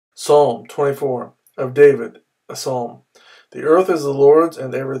Psalm 24 of David, a psalm. The earth is the Lord's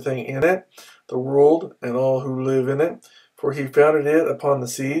and everything in it, the world and all who live in it. For he founded it upon the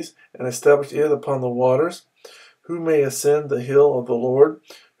seas and established it upon the waters. Who may ascend the hill of the Lord?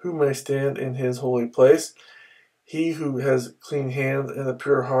 Who may stand in his holy place? He who has clean hands and a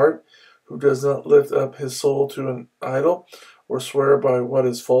pure heart, who does not lift up his soul to an idol or swear by what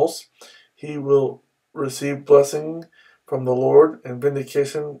is false. He will receive blessing from the Lord and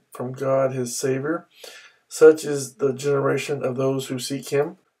vindication from God his Savior. Such is the generation of those who seek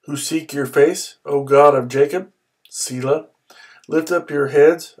him, who seek your face, O God of Jacob. Selah. Lift up your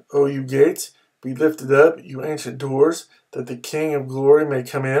heads, O you gates. Be lifted up, you ancient doors, that the King of glory may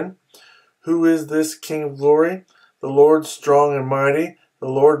come in. Who is this King of glory? The Lord strong and mighty, the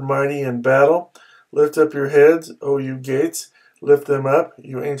Lord mighty in battle. Lift up your heads, O you gates. Lift them up,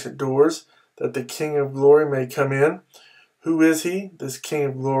 you ancient doors, that the King of glory may come in. Who is he, this King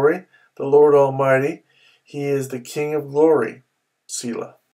of glory? The Lord Almighty. He is the King of glory. Selah.